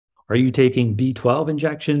Are you taking B12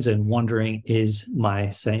 injections and wondering, is my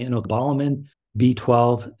cyanocobalamin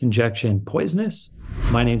B12 injection poisonous?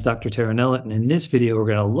 My name is Dr. Terranella, and in this video, we're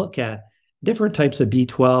going to look at different types of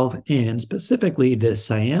B12 and specifically the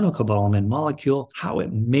cyanocobalamin molecule, how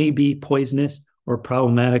it may be poisonous or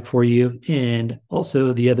problematic for you, and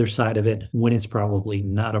also the other side of it when it's probably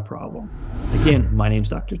not a problem. Again, my name is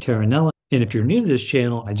Dr. Terranella, and if you're new to this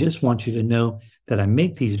channel, I just want you to know that I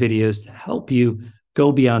make these videos to help you go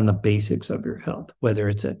beyond the basics of your health, whether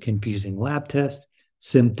it's a confusing lab test,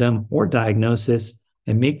 symptom, or diagnosis,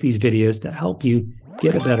 and make these videos to help you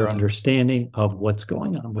get a better understanding of what's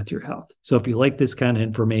going on with your health. So if you like this kind of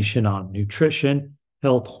information on nutrition,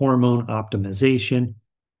 health, hormone optimization,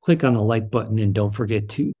 click on the like button and don't forget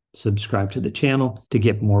to subscribe to the channel to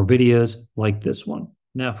get more videos like this one.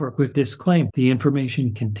 Now, for a quick disclaimer, the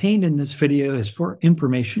information contained in this video is for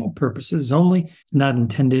informational purposes only. It's not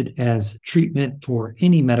intended as treatment for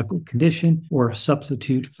any medical condition or a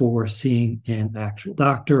substitute for seeing an actual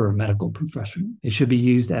doctor or medical professional. It should be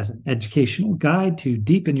used as an educational guide to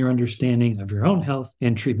deepen your understanding of your own health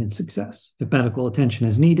and treatment success. If medical attention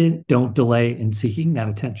is needed, don't delay in seeking that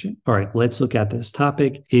attention. All right, let's look at this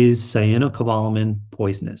topic. Is cyanocobalamin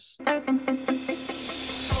poisonous?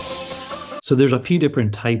 So there's a few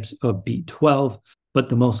different types of B12, but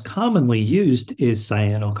the most commonly used is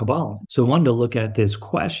cyanocobalamin. So I wanted to look at this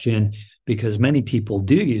question because many people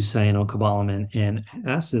do use cyanocobalamin and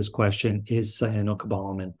ask this question, is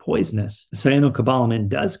cyanocobalamin poisonous? Cyanocobalamin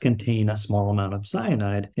does contain a small amount of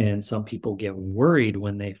cyanide, and some people get worried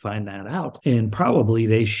when they find that out. And probably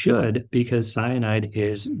they should, because cyanide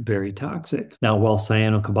is very toxic. Now, while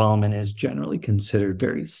cyanocobalamin is generally considered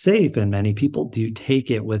very safe and many people do take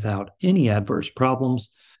it without any adverse problems,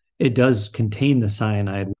 it does contain the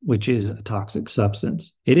cyanide, which is a toxic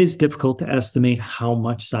substance. It is difficult to estimate how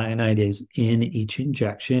much cyanide is in each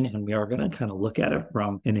injection, and we are going to kind of look at it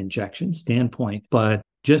from an injection standpoint. But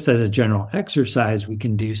just as a general exercise, we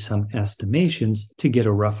can do some estimations to get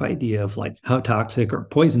a rough idea of like how toxic or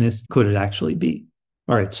poisonous could it actually be.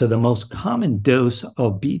 All right, so the most common dose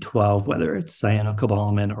of B12, whether it's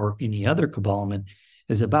cyanocobalamin or any other cobalamin,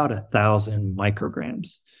 is about 1,000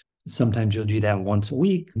 micrograms. Sometimes you'll do that once a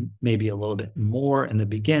week, maybe a little bit more in the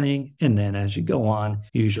beginning. And then as you go on,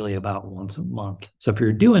 usually about once a month. So if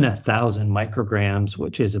you're doing 1,000 micrograms,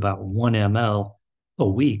 which is about 1 ml a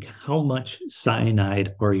week, how much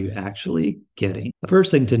cyanide are you actually getting? The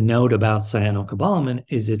first thing to note about cyanocobalamin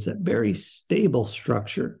is it's a very stable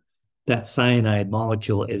structure. That cyanide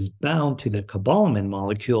molecule is bound to the cobalamin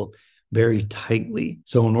molecule very tightly.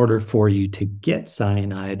 So in order for you to get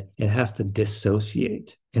cyanide, it has to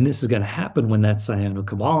dissociate. And this is going to happen when that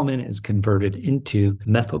cyanocobalamin is converted into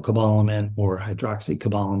methylcobalamin or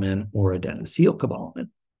hydroxycobalamin or adenosylcobalamin,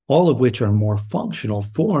 all of which are more functional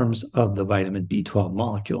forms of the vitamin B12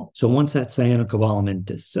 molecule. So once that cyanocobalamin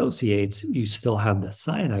dissociates, you still have the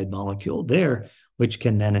cyanide molecule there, which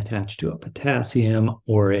can then attach to a potassium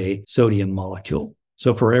or a sodium molecule.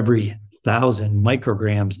 So for every 1,000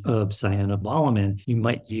 micrograms of cyanocobalamin, you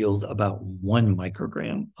might yield about 1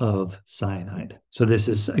 microgram of cyanide. So this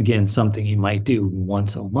is, again, something you might do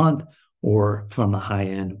once a month or from the high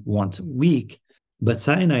end once a week. But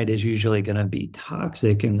cyanide is usually going to be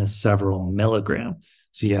toxic in the several milligram.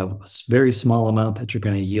 So you have a very small amount that you're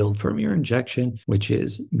going to yield from your injection, which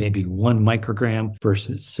is maybe 1 microgram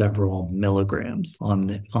versus several milligrams on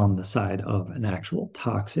the side of an actual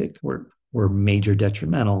toxic or major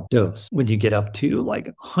detrimental dose. When you get up to like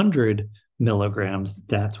 100 milligrams,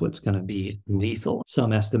 that's what's going to be lethal.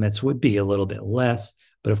 Some estimates would be a little bit less,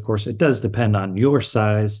 but of course it does depend on your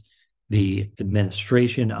size, the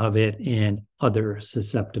administration of it, and other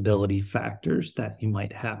susceptibility factors that you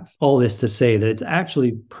might have. All this to say that it's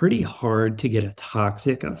actually pretty hard to get a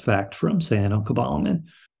toxic effect from cyanocobalamin.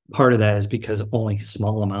 Part of that is because only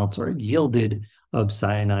small amounts are yielded of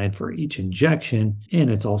cyanide for each injection, and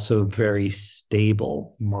it's also a very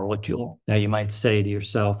stable molecule. Now, you might say to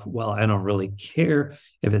yourself, well, I don't really care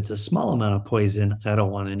if it's a small amount of poison. I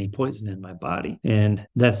don't want any poison in my body. And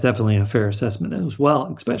that's definitely a fair assessment as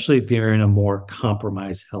well, especially if you're in a more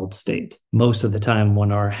compromised health state. Most of the time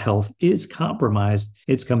when our health is compromised,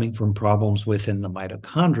 it's coming from problems within the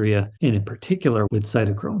mitochondria, and in particular with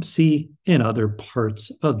cytochrome C and other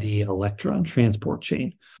parts of the electron transport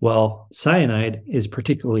chain. Well, cyanide is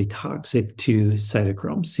particularly toxic to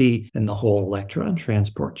cytochrome C and the whole electron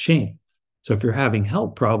transport chain. So if you're having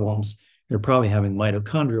health problems, you're probably having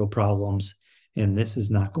mitochondrial problems, and this is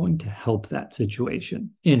not going to help that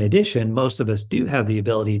situation. In addition, most of us do have the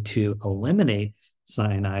ability to eliminate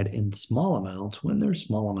cyanide in small amounts when they're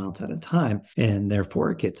small amounts at a time, and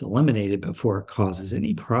therefore it gets eliminated before it causes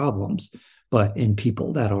any problems. But in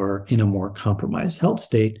people that are in a more compromised health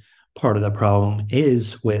state, part of the problem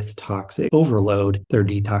is with toxic overload. Their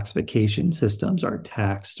detoxification systems are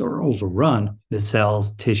taxed or overrun. The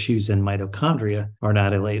cells, tissues, and mitochondria are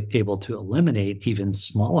not able to eliminate even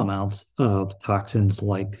small amounts of toxins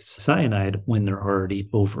like cyanide when they're already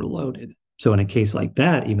overloaded. So in a case like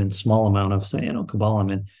that, even small amount of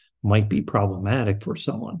cyanocobalamin might be problematic for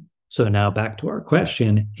someone. So now back to our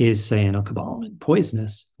question, is cyanocobalamin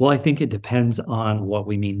poisonous? Well, I think it depends on what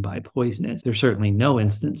we mean by poisonous. There's certainly no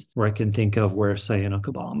instance where I can think of where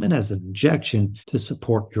cyanocobalamin as an injection to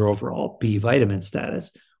support your overall B vitamin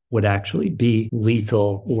status would actually be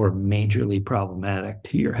lethal or majorly problematic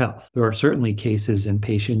to your health. There are certainly cases in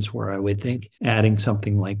patients where I would think adding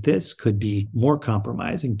something like this could be more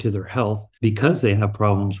compromising to their health because they have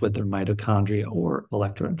problems with their mitochondria or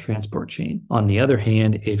electron transport chain. On the other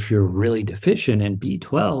hand, if you're really deficient in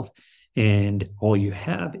B12 and all you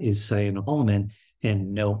have is cyanocobalamin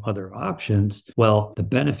and no other options, well, the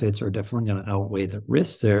benefits are definitely going to outweigh the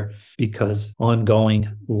risks there, because ongoing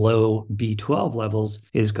low B12 levels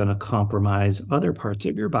is going to compromise other parts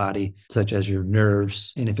of your body, such as your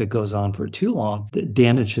nerves. And if it goes on for too long, the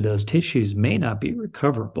damage to those tissues may not be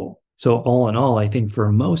recoverable. So all in all, I think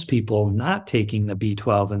for most people, not taking the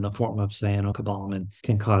B12 in the form of cyanocobalamin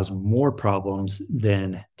can cause more problems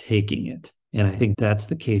than taking it. And I think that's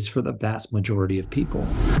the case for the vast majority of people.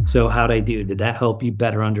 So how'd I do? Did that help you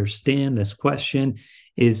better understand this question?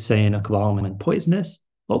 Is cyanocobalamin poisonous?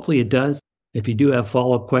 Hopefully it does. If you do have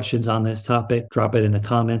follow-up questions on this topic, drop it in the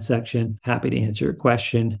comment section. Happy to answer your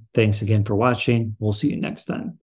question. Thanks again for watching. We'll see you next time.